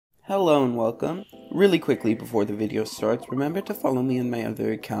Hello and welcome. Really quickly before the video starts, remember to follow me on my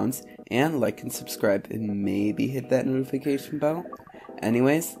other accounts and like and subscribe and maybe hit that notification bell.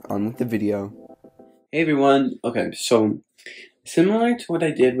 Anyways, on with the video. Hey everyone, okay, so similar to what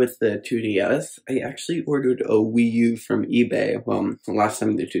I did with the 2DS, I actually ordered a Wii U from eBay. Well, the last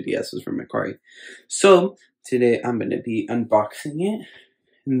time the 2DS was from Macquarie. So today I'm going to be unboxing it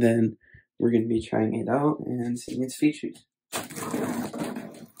and then we're going to be trying it out and seeing its features.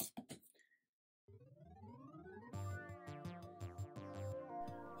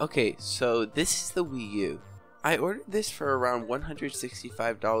 Okay, so this is the Wii U. I ordered this for around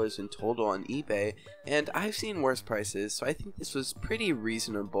 $165 in total on eBay, and I've seen worse prices, so I think this was pretty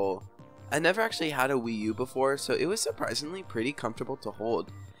reasonable. I never actually had a Wii U before, so it was surprisingly pretty comfortable to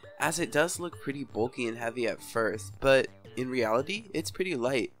hold, as it does look pretty bulky and heavy at first, but in reality, it's pretty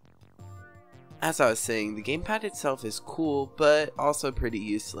light. As I was saying, the gamepad itself is cool, but also pretty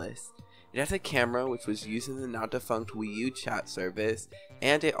useless. It has a camera, which was used in the now defunct Wii U chat service,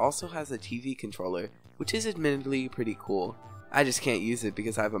 and it also has a TV controller, which is admittedly pretty cool. I just can't use it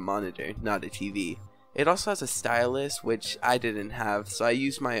because I have a monitor, not a TV. It also has a stylus, which I didn't have, so I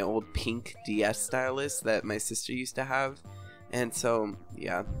used my old pink DS stylus that my sister used to have, and so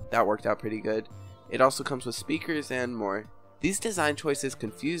yeah, that worked out pretty good. It also comes with speakers and more. These design choices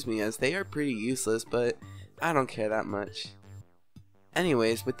confuse me as they are pretty useless, but I don't care that much.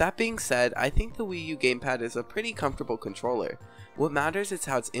 Anyways, with that being said, I think the Wii U gamepad is a pretty comfortable controller. What matters is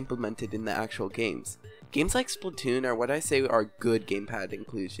how it's implemented in the actual games. Games like Splatoon are what I say are good gamepad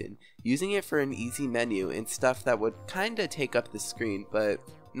inclusion, using it for an easy menu and stuff that would kinda take up the screen, but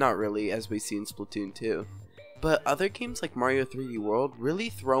not really, as we see in Splatoon 2. But other games like Mario 3D World really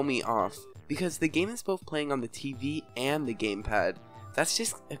throw me off, because the game is both playing on the TV and the gamepad. That's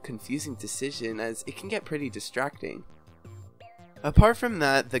just a confusing decision, as it can get pretty distracting. Apart from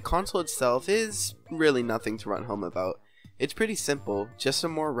that, the console itself is really nothing to run home about. It's pretty simple, just a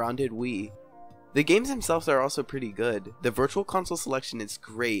more rounded Wii. The games themselves are also pretty good. The virtual console selection is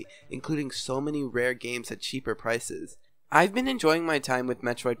great, including so many rare games at cheaper prices. I've been enjoying my time with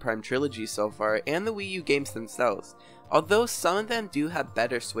Metroid Prime Trilogy so far, and the Wii U games themselves. Although some of them do have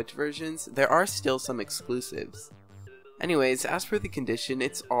better Switch versions, there are still some exclusives. Anyways, as for the condition,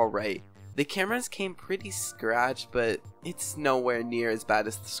 it's alright. The cameras came pretty scratched, but it's nowhere near as bad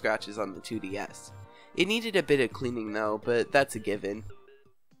as the scratches on the 2DS. It needed a bit of cleaning though, but that's a given.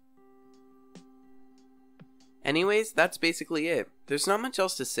 Anyways, that's basically it. There's not much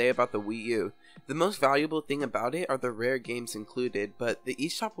else to say about the Wii U. The most valuable thing about it are the rare games included, but the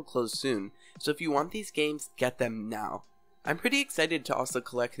eShop will close soon, so if you want these games, get them now. I'm pretty excited to also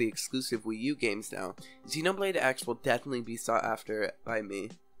collect the exclusive Wii U games now. Xenoblade X will definitely be sought after by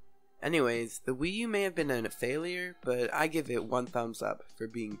me. Anyways, the Wii U may have been a failure, but I give it 1 thumbs up for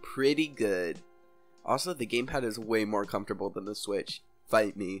being pretty good. Also, the gamepad is way more comfortable than the Switch.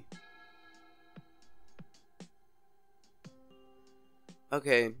 Fight me.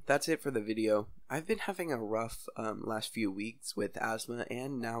 Okay, that's it for the video. I've been having a rough last few weeks with asthma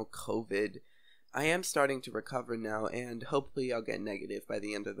and now COVID. I am starting to recover now, and hopefully I'll get negative by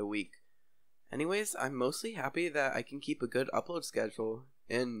the end of the week. Anyways, I'm mostly happy that I can keep a good upload schedule,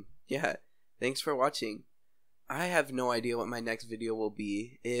 and yeah, thanks for watching. I have no idea what my next video will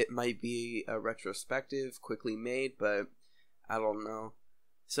be. It might be a retrospective, quickly made, but I don't know.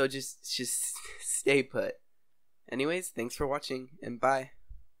 So just stay put. Anyways, thanks for watching, and bye.